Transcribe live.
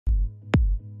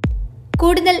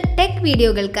കൂടുതൽ ടെക്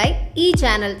വീഡിയോകൾക്കായി ഈ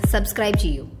ചാനൽ സബ്സ്ക്രൈബ്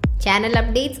ചെയ്യൂ. ചാനൽ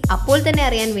അപ്ഡേറ്റ്സ് അപ്പോൾ തന്നെ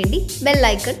അറിയാൻ വേണ്ടി ബെൽ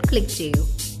ഐക്കൺ ക്ലിക്ക് ചെയ്യൂ.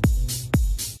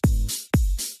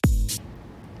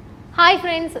 Hi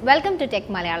friends, welcome to tech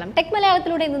Malayalam. Tech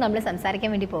മലയാളത്തിലൂടെ ഇന്ന് നമ്മൾ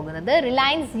സംസാരിക്കാൻ വേണ്ടി പോകുന്നത്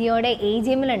റിലയൻസ് ജിയോയുടെ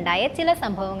AGMൽ ഉണ്ടായ ചില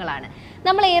സംഭവങ്ങളാണ്.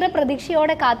 നമ്മൾ ഏറെ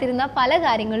പ്രതീക്ഷയോടെ കാത്തിരുന്ന പല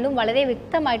കാര്യങ്ങളിലും വളരെ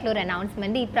വ്യക്തമായിട്ടുള്ള ഒരു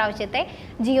അനൗൺസ്മെന്റ് ഇപ്രാവശ്യത്തെ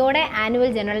ജിയോയുടെ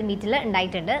ആനുവൽ ജനറൽ മീറ്റിൽ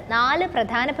ഉണ്ടായിട്ടുണ്ട്. 4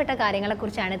 പ്രധാനപ്പെട്ട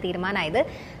കാര്യങ്ങളെക്കുറിച്ചാണ് തീരുമാനമായത്.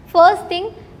 First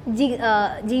thing,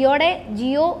 ജിയോയുടെ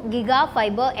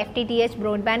GigaFiber FTTH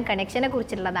broadband കണക്ഷനെ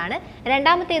കുറിച്ചുള്ളതാണ്.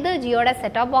 രണ്ടാമത്തേത് ജിയോയുടെ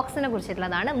സെറ്റ് ഓഫ് ബോക്സിനെ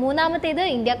കുറിച്ചുള്ളതാണ്. മൂന്നാമത്തേത്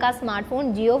ഇന്ത്യക്കാ സ്മാർട്ട് ഫോൺ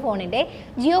ജിയോ ഫോണിൻ്റെ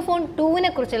ജിയോ ഫോൺ 2നെ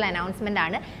കുറിച്ചുള്ള അനൗൺസ്മെൻ്റ്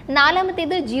ആണ്.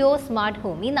 നാലാമത്തേത് ജിയോ സ്മാർട്ട്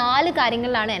ഹോം. ഈ 4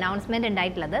 കാര്യങ്ങളിലാണ് അനൗൺസ്മെൻറ്റ്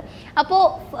ഉണ്ടായിട്ടുള്ളത്. അപ്പോൾ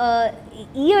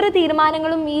ഈ ഒരു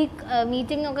തീരുമാനങ്ങളും ഈ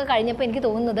മീറ്റിംഗ് ഒക്കെ കഴിഞ്ഞപ്പോൾ എനിക്ക്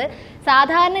തോന്നുന്നത്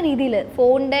സാധാരണ രീതിയിൽ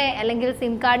ഫോണിൻ്റെ അല്ലെങ്കിൽ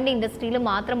സിം കാർഡിൻ്റെ ഇൻഡസ്ട്രിയിൽ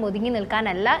മാത്രം ഒതുങ്ങി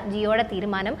നിൽക്കാനല്ല ജിയോയുടെ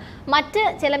തീരുമാനം. മറ്റ്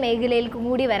ചില മേഖലയിൽക്കും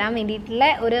കൂടി വരാൻ വേണ്ടിയിട്ടുള്ള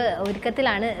ഒരു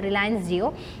ഒരുക്കത്തിലാണ് റിലയൻസ് ജിയോ.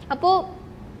 അപ്പോൾ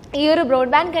ഈ ഒരു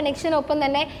ബ്രോഡ്ബാൻഡ് കണക്ഷനൊപ്പം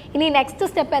തന്നെ ഇനി നെക്സ്റ്റ്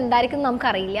സ്റ്റെപ്പ് എന്തായിരിക്കും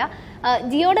നമുക്കറിയില്ല.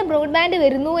 ജിയോയുടെ ബ്രോഡ്ബാൻഡ്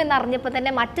വരുന്നു എന്നറിഞ്ഞപ്പോൾ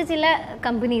തന്നെ മറ്റ് ചില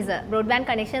കമ്പനീസ്, ബ്രോഡ്ബാൻഡ്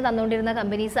കണക്ഷൻ തന്നുകൊണ്ടിരുന്ന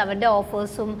കമ്പനീസ് അവരുടെ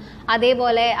ഓഫേഴ്സും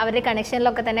അതേപോലെ അവരുടെ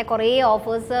കണക്ഷനിലൊക്കെ തന്നെ കുറേ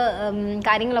ഓഫേഴ്സ്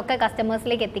കാര്യങ്ങളൊക്കെ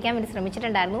കസ്റ്റമേഴ്സിലേക്ക് എത്തിക്കാൻ വേണ്ടി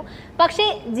ശ്രമിച്ചിട്ടുണ്ടായിരുന്നു. പക്ഷേ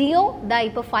ജിയോ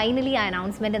ഇപ്പോൾ ഫൈനലി ആ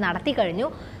അനൗൺസ്മെൻറ്റ് നടത്തി കഴിഞ്ഞു.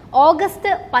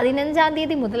 ഓഗസ്റ്റ്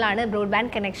 15 മുതലാണ്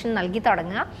ബ്രോഡ്ബാൻഡ് കണക്ഷൻ നൽകി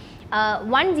തുടങ്ങുക.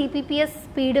 1 Gbps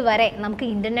സ്പീഡ് വരെ നമുക്ക്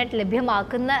ഇൻ്റർനെറ്റ്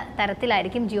ലഭ്യമാക്കുന്ന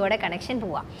തരത്തിലായിരിക്കും ജിയോയുടെ കണക്ഷൻ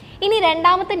പോവുക. ഇനി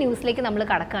രണ്ടാമത്തെ ന്യൂസിലേക്ക് നമ്മൾ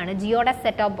കടക്കുകയാണ്. ജിയോയുടെ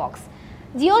set of box.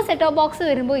 Jio set of box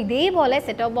വരുമ്പോൾ ഇതേപോലെ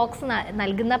സെറ്റ് ഓഫ് ബോക്സ്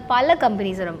നൽകുന്ന പല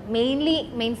കമ്പനീസും, മെയിൻലി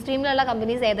മെയിൻ സ്ട്രീമിലുള്ള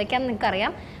കമ്പനീസ് ഏതൊക്കെയാണെന്ന്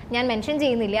നിങ്ങൾക്കറിയാം, ഞാൻ മെൻഷൻ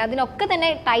ചെയ്യുന്നില്ല. അതിനൊക്കെ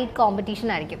തന്നെ ടൈറ്റ് കോമ്പറ്റീഷൻ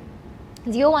ആയിരിക്കും.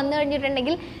 ജിയോ വന്നു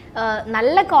കഴിഞ്ഞിട്ടുണ്ടെങ്കിൽ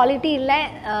നല്ല ക്വാളിറ്റിയുള്ള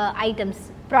ഐറ്റംസ്,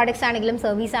 പ്രോഡക്റ്റ്സ് ആണെങ്കിലും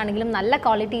സർവീസ് ആണെങ്കിലും നല്ല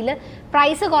ക്വാളിറ്റിയിൽ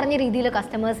പ്രൈസ് കുറഞ്ഞ രീതിയിൽ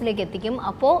കസ്റ്റമേഴ്സിലേക്ക് എത്തിക്കും.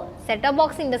 അപ്പോൾ സെറ്റ് ഓഫ്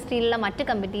ബോക്സ് ഇൻഡസ്ട്രിയിലുള്ള മറ്റ്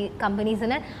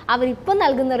കമ്പനീസിന് അവരിപ്പം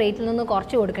നൽകുന്ന റേറ്റിൽ നിന്ന്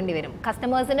കുറച്ച് കൊടുക്കേണ്ടി വരും.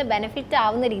 കസ്റ്റമേഴ്സിന് ബെനിഫിറ്റ്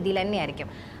ആവുന്ന രീതിയിൽ തന്നെയായിരിക്കും.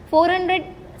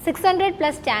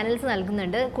 600+ ചാനൽസ്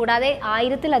നൽകുന്നുണ്ട്. കൂടാതെ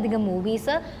 1000-ലധികം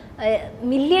മൂവീസ്,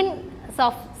 മില്യൺസ്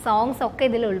ഓഫ് സോങ്സ് ഒക്കെ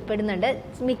ഇതിൽ ഉൾപ്പെടുന്നുണ്ട്.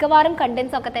 മിക്കവാറും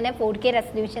കണ്ടൻസ് ഒക്കെ തന്നെ 4K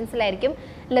റെസല്യൂഷൻസിലായിരിക്കും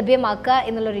ലഭ്യമാക്കുക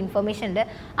എന്നുള്ളൊരു ഇൻഫർമേഷൻ ഉണ്ട്.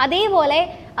 അതേപോലെ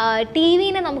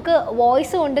TV-നെ നമുക്ക്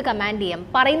വോയിസ് കൊണ്ട് കമാൻഡ് ചെയ്യാം.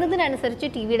 പറയുന്നതിനനുസരിച്ച്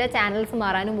TV-യുടെ ചാനൽസ്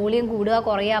മാറാനും വോളിയം കൂടുക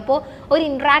കുറയുക. അപ്പോൾ ഒരു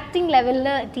ഇൻട്രാക്റ്റിംഗ് ലെവലിൽ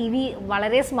TV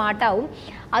വളരെ സ്മാർട്ടാവും.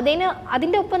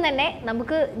 അതിൻ്റെ ഒപ്പം തന്നെ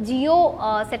നമുക്ക് Jio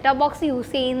set of box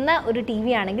use ചെയ്യുന്ന ഒരു TV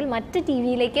ആണെങ്കിൽ മറ്റ്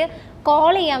TV-യിലേക്ക്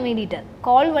കോൾ ചെയ്യാൻ വേണ്ടിയിട്ട്,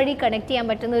 കോൾ വഴി കണക്ട് ചെയ്യാൻ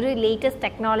പറ്റുന്ന ഒരു ലേറ്റസ്റ്റ്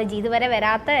ടെക്നോളജി, ഇതുവരെ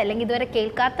വരാത്ത അല്ലെങ്കിൽ ഇതുവരെ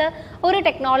കേൾക്കാത്ത ഒരു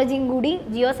ടെക്നോളജിയും കൂടി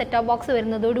Jio set of box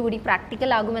വരുന്നതോടുകൂടി practical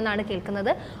ആകുമെന്നാണ്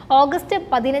കേൾക്കുന്നത്. ഓഗസ്റ്റ്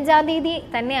 15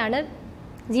 തന്നെയാണ്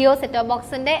ജിയോ സെറ്റ് ഓഫ്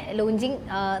ബോക്സിൻ്റെ ലോഞ്ചിങ്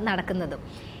നടക്കുന്നത്.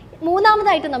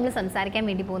 മൂന്നാമതായിട്ട് നമ്മൾ സംസാരിക്കാൻ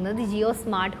വേണ്ടി പോകുന്നത് ജിയോ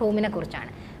സ്മാർട്ട് ഹോമിനെ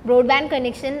കുറിച്ചാണ്. ബ്രോഡ്ബാൻഡ്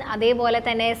കണക്ഷൻ, അതേപോലെ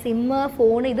തന്നെ സിം,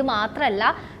 ഫോൺ, ഇത് മാത്രമല്ല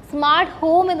സ്മാർട്ട്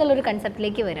ഹോം എന്നുള്ളൊരു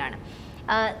കൺസെപ്റ്റിലേക്ക് വരികയാണ്.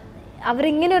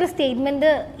 അവരിങ്ങനെ ഒരു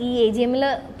സ്റ്റേറ്റ്മെൻറ്റ് ഈ AGMൽ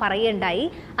പറയുകയുണ്ടായി.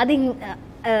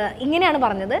 ഇങ്ങനെയാണ്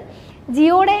പറഞ്ഞത്: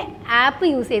 ജിയോയുടെ ആപ്പ്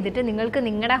യൂസ് ചെയ്തിട്ട് നിങ്ങൾക്ക്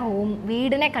നിങ്ങളുടെ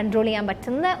വീടിനെ കൺട്രോൾ ചെയ്യാൻ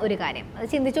പറ്റുന്ന ഒരു കാര്യം. അത്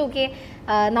ചിന്തിച്ച് നോക്കിയേ,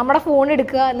 നമ്മുടെ ഫോൺ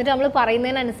എടുക്കുക, എന്നിട്ട് നമ്മൾ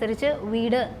പറയുന്നതിനനുസരിച്ച്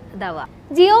വീട് ഇതാവുക.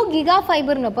 ജിയോ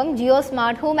GigaFiberനൊപ്പം ജിയോ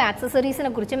സ്മാർട്ട് ഹോം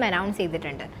ആക്സസറീസിനെ കുറിച്ചും അനൗൺസ്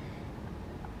ചെയ്തിട്ടുണ്ട്.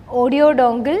 Audio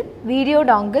dongle, video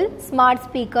dongle, smart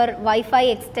speaker, wifi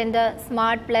extender,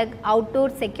 smart plug, outdoor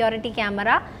security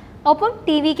camera, ഒപ്പം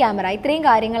TV ക്യാമറ. ഇത്രയും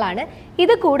കാര്യങ്ങളാണ്.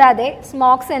 ഇത് കൂടാതെ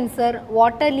smoke sensor,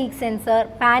 water leak sensor,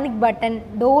 panic button,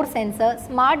 door sensor,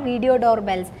 smart video door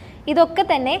bells, ഇതൊക്കെ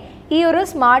തന്നെ ഈ ഒരു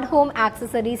സ്മാർട്ട് ഹോം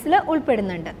ആക്സസറീസിൽ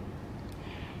ഉൾപ്പെടുന്നുണ്ട്.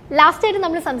 ലാസ്റ്റായിട്ട്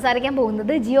നമ്മൾ സംസാരിക്കാൻ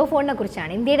പോകുന്നത് ജിയോ ഫോണിനെ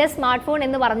കുറിച്ചാണ്. ഇന്ത്യയുടെ സ്മാർട്ട് ഫോൺ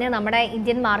എന്ന് പറഞ്ഞ് നമ്മുടെ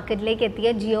ഇന്ത്യൻ മാർക്കറ്റിലേക്ക് എത്തിയ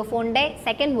ജിയോ ഫോണിൻ്റെ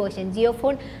second version Jio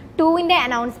phone 2ൻ്റെ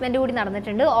announcement കൂടി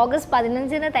നടന്നിട്ടുണ്ട്. ഓഗസ്റ്റ്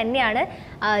 15 തന്നെയാണ്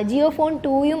ജിയോ ഫോൺ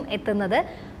 2യും എത്തുന്നത്.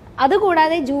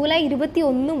 അതുകൂടാതെ ജൂലൈ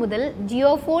 21 മുതൽ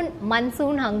ജിയോ ഫോൺ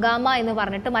മൺസൂൺ ഹംഗാമ എന്ന്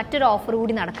പറഞ്ഞിട്ട് മറ്റൊരു ഓഫർ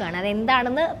കൂടി നടക്കുകയാണ്.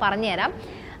 അതെന്താണെന്ന് പറഞ്ഞുതരാം.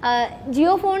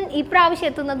 ജിയോ ഫോൺ ഇപ്രാവശ്യം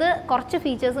എത്തുന്നത് കുറച്ച്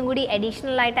ഫീച്ചേഴ്സും കൂടി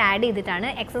അഡീഷണൽ ആയിട്ട് ആഡ് ചെയ്തിട്ടാണ്.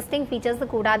 എക്സിസ്റ്റിംഗ് ഫീച്ചേഴ്സ്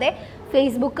കൂടാതെ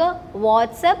ഫേസ്ബുക്ക്,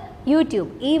 വാട്സപ്പ്,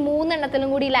 യൂട്യൂബ്, ഈ 3 എണ്ണത്തിലും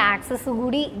കൂടിയുള്ള ആക്സസ്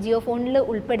കൂടി ജിയോ ഫോണിൽ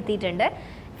ഉൾപ്പെടുത്തിയിട്ടുണ്ട്.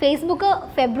 ഫേസ്ബുക്ക്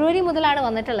ഫെബ്രുവരി മുതലാണ്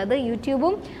വന്നിട്ടുള്ളത്.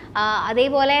 യൂട്യൂബും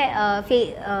അതേപോലെ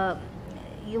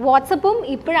വാട്സപ്പും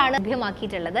ഇപ്പോഴാണ്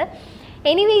ലഭ്യമാക്കിയിട്ടുള്ളത്.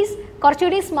 എനിവേസ്,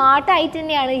 കുറച്ചുകൂടി സ്മാർട്ടായിട്ട്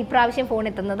തന്നെയാണ് ഇപ്രാവശ്യം ഫോൺ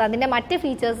എത്തുന്നത്. അതിൻ്റെ മറ്റ്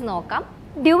ഫീച്ചേഴ്സ് നോക്കാം.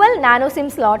 ഡ്യുവൽ നാനോ സിം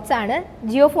സ്ലോട്ട്സ് ആണ്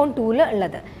ജിയോ ഫോൺ 2ൽ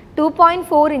ഉള്ളത്.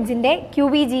 2.4 ഇഞ്ചിൻ്റെ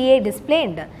QVGA ഡിസ്പ്ലേ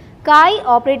ഉണ്ട്. കായ്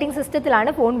ഓപ്പറേറ്റിംഗ് സിസ്റ്റത്തിലാണ്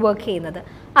ഫോൺ വർക്ക് ചെയ്യുന്നത്.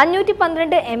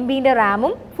 512 MB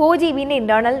റാമും 4 GB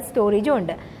ഇൻറ്റേർണൽ സ്റ്റോറേജും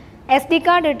ഉണ്ട്. SD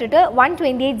കാർഡ് ഇട്ടിട്ട്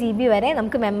 128 GB വരെ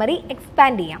നമുക്ക് മെമ്മറി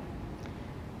എക്സ്പാൻഡ് ചെയ്യാം.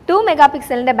 2 മെഗാ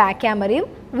പിക്സലിൻ്റെ ബാക്ക് ക്യാമറയും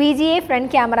VGA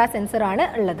ഫ്രണ്ട് ക്യാമറ സെൻസറാണ്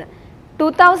ഉള്ളത്.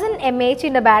 2000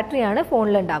 mAh ബാറ്ററിയാണ്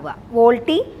ഫോണിലുണ്ടാവുക.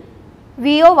 VoLTE,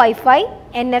 VO wifi,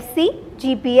 NFC,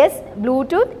 GPS,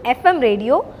 Bluetooth, FM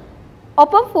radio,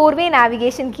 ഒപ്പം 4-way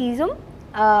നാവിഗേഷൻ കീസും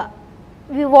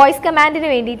വോയിസ് കമാൻഡിന്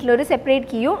വേണ്ടിയിട്ടുള്ളൊരു സെപ്പറേറ്റ്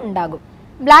കീയും ഉണ്ടാകും.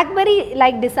 ബ്ലാക്ക്ബെറി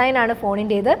ലൈക്ക് ഡിസൈനാണ്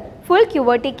ഫോണിൻ്റേത്. ഫുൾ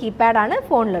ക്യുവേർട്ടി കീപാഡാണ്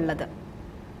ഫോണിലുള്ളത്.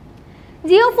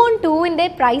 ജിയോ ഫോൺ 2ൻ്റെ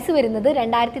പ്രൈസ് വരുന്നത്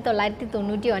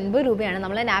 2999 രൂപയാണ്.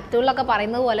 നമ്മൾ നാപ്റ്റോളിലൊക്കെ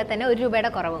പറയുന്നത് പോലെ തന്നെ 1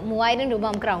 രൂപയുടെ കുറവ്, 3000 രൂപ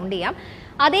നമുക്ക് റൗണ്ട് ചെയ്യാം.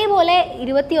 അതേപോലെ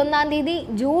 21 തീയതി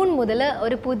ജൂൺ മുതൽ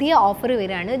ഒരു പുതിയ ഓഫർ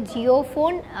വരികയാണ്, ജിയോ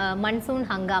ഫോൺ മൺസൂൺ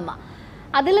ഹങ്കാമ.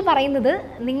 അതിൽ പറയുന്നത്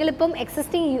നിങ്ങളിപ്പം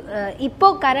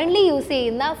ഇപ്പോൾ കറൻ്റ്ലി യൂസ്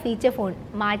ചെയ്യുന്ന ഫീച്ചർ ഫോൺ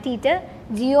മാറ്റിയിട്ട്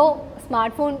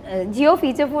ജിയോ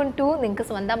ഫീച്ചർ ഫോൺ 2 നിങ്ങൾക്ക്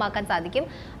സ്വന്തമാക്കാൻ സാധിക്കും.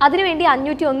 അതിനുവേണ്ടി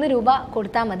 501 രൂപ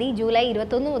കൊടുത്താൽ മതി. ജൂലൈ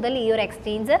 21 മുതൽ ഈ ഒരു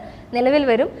എക്സ്ചേഞ്ച് നിലവിൽ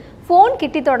വരും. ഫോൺ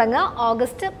കിട്ടിത്തുടങ്ങുക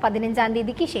ഓഗസ്റ്റ് 15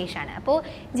 തീയതിക്ക് ശേഷമാണ്. അപ്പോൾ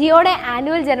ജിയോയുടെ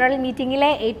ആനുവൽ ജനറൽ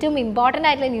മീറ്റിങ്ങിലെ ഏറ്റവും ഇമ്പോർട്ടൻ്റ്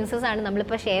ആയിട്ടുള്ള ന്യൂസസ് ആണ്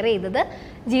നമ്മളിപ്പോൾ ഷെയർ ചെയ്തത്.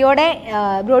 ജിയോയുടെ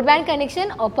ബ്രോഡ്ബാൻഡ് കണക്ഷൻ,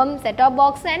 ഒപ്പം set of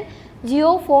box and Jio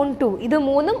phone 2 ഇത്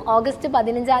മൂന്നും ഓഗസ്റ്റ്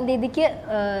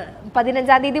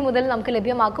 15 തീയതി മുതൽ നമുക്ക്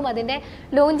ലഭ്യമാക്കും. അതിൻ്റെ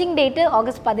ലോഞ്ചിങ് ഡേറ്റ്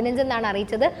ഓഗസ്റ്റ് 15 എന്നാണ്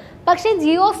അറിയിച്ചത്. പക്ഷേ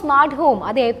ജിയോ സ്മാർട്ട് ഹോം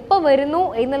അത് എപ്പോൾ വരുന്നു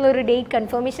എന്നുള്ളൊരു ഡേറ്റ്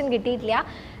കൺഫർമേഷൻ കിട്ടിയിട്ടില്ല.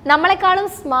 നമ്മളെക്കാളും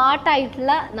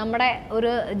സ്മാർട്ടായിട്ടുള്ള നമ്മുടെ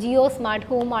ഒരു ജിയോ സ്മാർട്ട്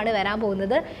ഹോമാണ് വരാൻ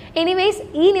പോകുന്നത്. എനിവേയ്സ്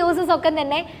ഈ ന്യൂസസ് ഒക്കെ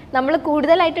തന്നെ നമ്മൾ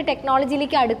കൂടുതലായിട്ട്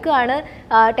ടെക്നോളജിയിലേക്ക് അടുക്കുകയാണ്.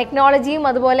 ടെക്നോളജിയും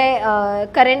അതുപോലെ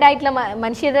കറൻ്റ് ആയിട്ടുള്ള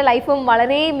മനുഷ്യരുടെ ലൈഫും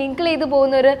വളരെ മിങ്കിൾ ചെയ്ത്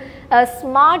പോകുന്ന ഒരു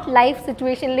സ്മാർട്ട് ലൈഫ്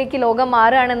സിറ്റുവേഷനിലേക്ക് ലോകം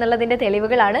മാറുകയാണെന്നുള്ളതിൻ്റെ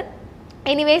തെളിവുകളാണ്.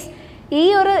 എനിവേയ്സ് ഈ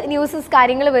ഒരു ന്യൂസസ്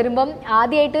കാര്യങ്ങൾ വരുമ്പം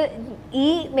ആദ്യമായിട്ട് ഈ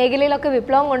മേഖലയിലൊക്കെ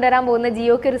വിപ്ലവം കൊണ്ടുവരാൻ പോകുന്ന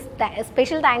ജിയോക്ക് ഒരു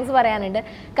സ്പെഷ്യൽ താങ്ക്സ് പറയാനുണ്ട്.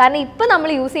 കാരണം ഇപ്പോൾ നമ്മൾ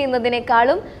യൂസ്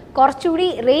ചെയ്യുന്നതിനേക്കാളും കുറച്ചുകൂടി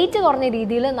റേറ്റ് കുറഞ്ഞ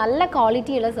രീതിയിൽ നല്ല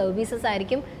ക്വാളിറ്റിയുള്ള സർവീസസ്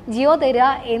ആയിരിക്കും ജിയോ തരിക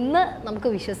എന്ന്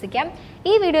നമുക്ക് വിശ്വസിക്കാം.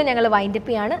 ഈ വീഡിയോ ഞങ്ങൾ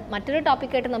വൈൻഡപ്പ് ചെയ്യാണ്. മറ്റൊരു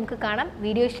ടോപ്പിക്കായിട്ട് നമുക്ക് കാണാം.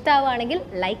 വീഡിയോ ഇഷ്ടമാവുകയാണെങ്കിൽ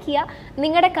ലൈക്ക് ചെയ്യുക,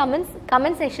 നിങ്ങളുടെ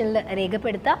കമൻറ്റ് സെക്ഷനിൽ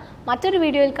രേഖപ്പെടുത്തുക. മറ്റൊരു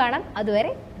വീഡിയോയിൽ കാണാം.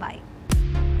 അതുവരെ ബൈ.